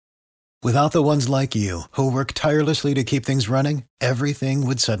Without the ones like you, who work tirelessly to keep things running, everything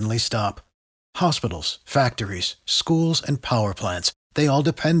would suddenly stop. Hospitals, factories, schools, and power plants, they all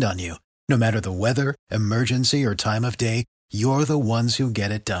depend on you. No matter the weather, emergency, or time of day, you're the ones who get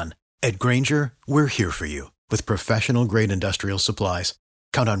it done. At Grainger, we're here for you with professional-grade industrial supplies.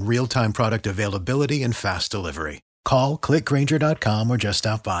 Count on real-time product availability and fast delivery. Call, click Grainger.com, or just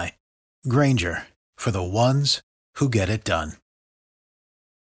stop by. Grainger, for the ones who get it done.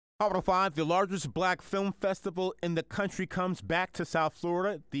 Hot 5, the largest black film festival in the country comes back to South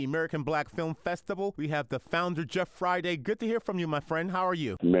Florida, the American Black Film Festival. We have the founder, Jeff Friday. Good to hear from you, my friend. How are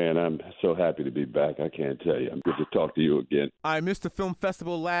you? Man, I'm so happy to be back. I can't tell you. I'm good to talk to you again. I missed the film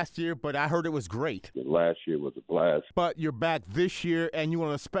festival last year, but I heard it was great. Last year was a blast. But you're back this year, and you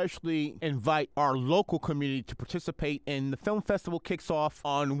want to especially invite our local community to participate in the film festival. Kicks off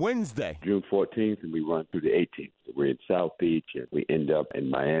on Wednesday, June 14th, and we run through the 18th. We're in South Beach, and we end up in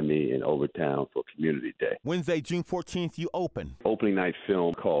Miami and Overtown for Community Day. Wednesday, June 14th, you open. Opening night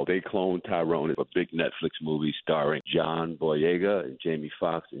film called They Cloned Tyrone, a big Netflix movie starring John Boyega and Jamie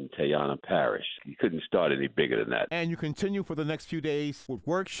Foxx and Teyana Parrish. You couldn't start any bigger than that. And you continue for the next few days with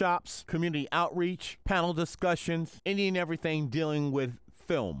workshops, community outreach, panel discussions, any and everything dealing with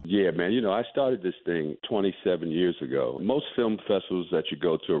film. Yeah, man. I started this thing 27 years ago. Most film festivals that you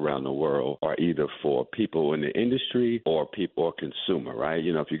go to around the world are either for people in the industry or people or consumer, right?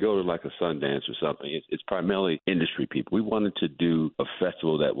 If you go to like a Sundance or something, it's primarily industry people. We wanted to do a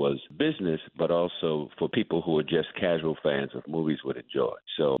festival that was business, but also for people who are just casual fans of movies would enjoy.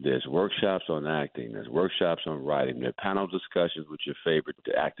 So there's workshops on acting, there's workshops on writing, there are panel discussions with your favorite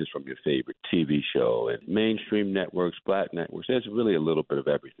actors from your favorite TV show, and mainstream networks, black networks. There's really a little bit of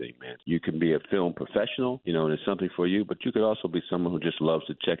everything, man. You can be a film professional, and it's something for you, but you could also be someone who just loves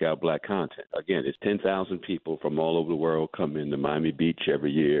to check out black content. Again, it's 10,000 people from all over the world come into Miami Beach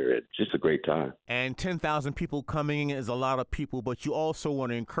every year. It's just a great time. And 10,000 people coming in is a lot of people, but you also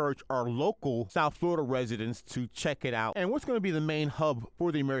want to encourage our local South Florida residents to check it out. And what's going to be the main hub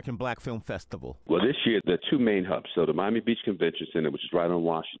for the American Black Film Festival? Well, this year, there are two main hubs. So the Miami Beach Convention Center, which is right on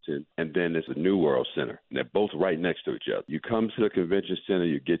Washington, and then there's the New World Center. And they're both right next to each other. You come to the convention center,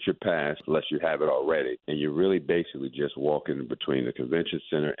 you get your pass, unless you have it already, and you're really basically just walking between the convention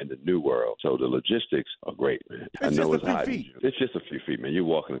center and the New World. So the logistics are great, man. It's just a few feet. It's just a few feet, man. You're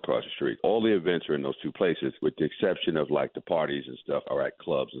walking across the street. All the events are in those two places, with the exception of like the parties and stuff are at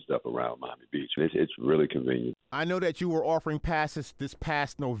clubs and stuff around Miami Beach. It's really convenient. I know that you were offering passes this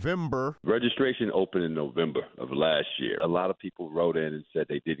past November. Registration opened in November of last year. A lot of people wrote in and said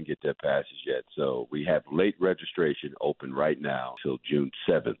they didn't get their passes yet. So we have late registration open right now till June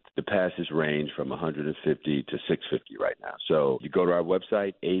 7th. The passes range from $150 to $650 right now. So you go to our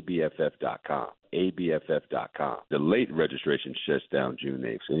website, ABFF.com. ABFF.com. The late registration shuts down June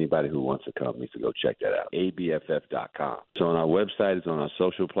 8th. So anybody who wants to come needs to go check that out. ABFF.com. So on our website, it's on our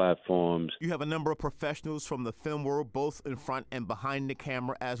social platforms. You have a number of professionals from the film world, both in front and behind the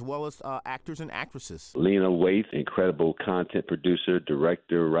camera, as well as actors and actresses. Lena Waithe, incredible content producer,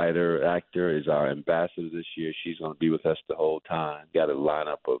 director, writer, actor, is our ambassador this year. She's going to be with us the whole time. Got a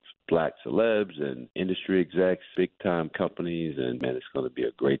lineup of black celebs and industry execs, big-time companies, and, man, it's going to be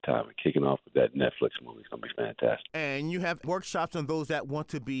a great time. We're kicking off with that Netflix movie. It's going to be fantastic. And you have workshops on those that want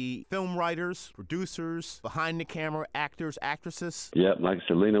to be film writers, producers, behind the camera, actors, actresses. Yep, like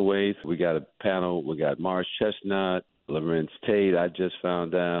Lena Waithe. We got a panel. We got Mars Chestnut, Lorenz Tate, I just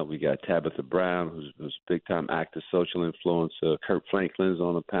found out. We got Tabitha Brown, who's a big-time actor, social influencer. Kurt Franklin's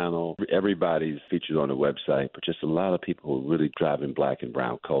on the panel. Everybody's featured on the website, but just a lot of people who are really driving black and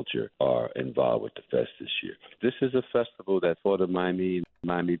brown culture are involved with the fest this year. This is a festival that's for the Miami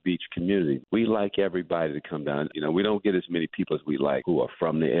Beach community. We like everybody to come down. We don't get as many people as we like who are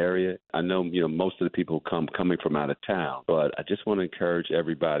from the area. I know, most of the people coming from out of town, but I just want to encourage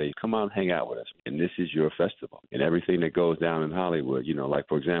everybody, come out and hang out with us. And this is your festival. And everything that goes down in Hollywood, like,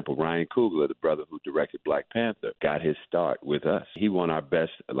 for example, Ryan Coogler, the brother who directed Black Panther, got his start with us. He won our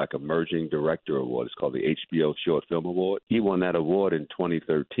best, emerging director award. It's called the HBO Short Film Award. He won that award in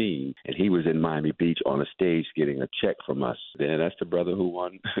 2013, and he was in Miami Beach on a stage getting a check from us. And that's the brother who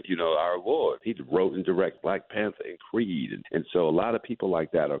won, our award. He wrote and directed Black Panther and Creed. And so a lot of people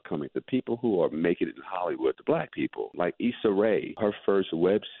like that are coming. The people who are making it in Hollywood, the black people, like Issa Rae, her first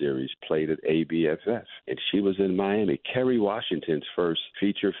web series played at ABFF, and she was in Miami. Kerry Washington's first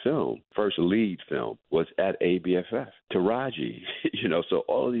feature film, first lead film, was at ABFF. Taraji, so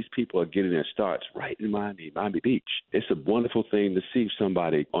all of these people are getting their starts right in Miami Beach. It's a wonderful thing to see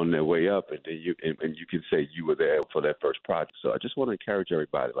somebody on their way up, and then you can say you were there for that first project. So I just want to encourage encourage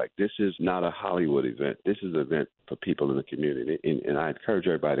everybody, like, this is not a Hollywood event. This is an event for people in the community. And I encourage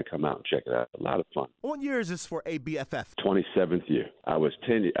everybody to come out and check it out. A lot of fun. What year is this for ABFF? 27th year. I was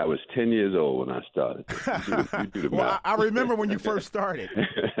 10 years old when I started. You do the Well, math. I remember when you first started.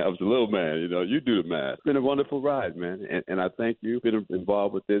 I was a little man, you do the math. It's been a wonderful ride, man. And I thank you for being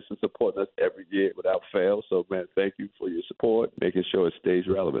involved with this and supporting us every year without fail. So, man, thank you for your support, making sure it stays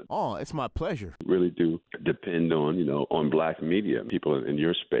relevant. Oh, it's my pleasure. Really do depend on, on black media, people in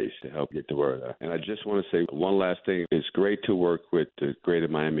your space to help get the word out. And I just want to say one last thing. It's great to work with the Greater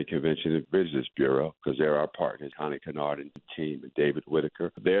Miami Convention and Visitors Bureau because they're our partners, Connie Kennard and the team, and David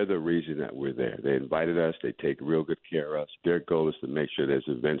Whitaker. They're the reason that we're there. They invited us. They take real good care of us. Their goal is to make sure there's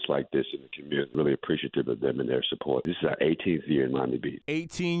events like this in the community. Really appreciative of them and their support. This is our 18th year in Miami Beach.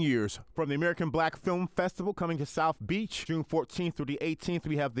 18 years. From the American Black Film Festival coming to South Beach, June 14th through the 18th,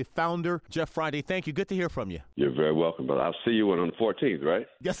 we have the founder, Jeff Friday. Thank you. Good to hear from you. You're very welcome, brother. I'll see you on the 14th, right?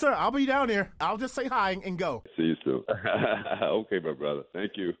 Yes, sir. I'll be down there. I'll just say hi and go. See you soon. Okay, my brother.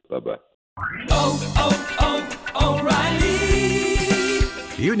 Thank you. Bye-bye. O'Reilly.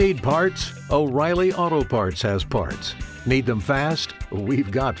 You need parts? O'Reilly Auto Parts has parts. Need them fast? We've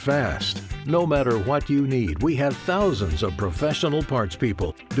got fast. No matter what you need, we have thousands of professional parts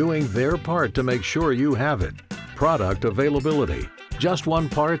people doing their part to make sure you have it. Product availability. Just one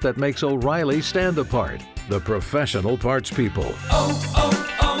part that makes O'Reilly stand apart. The professional parts people.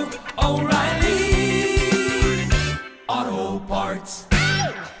 O'Reilly.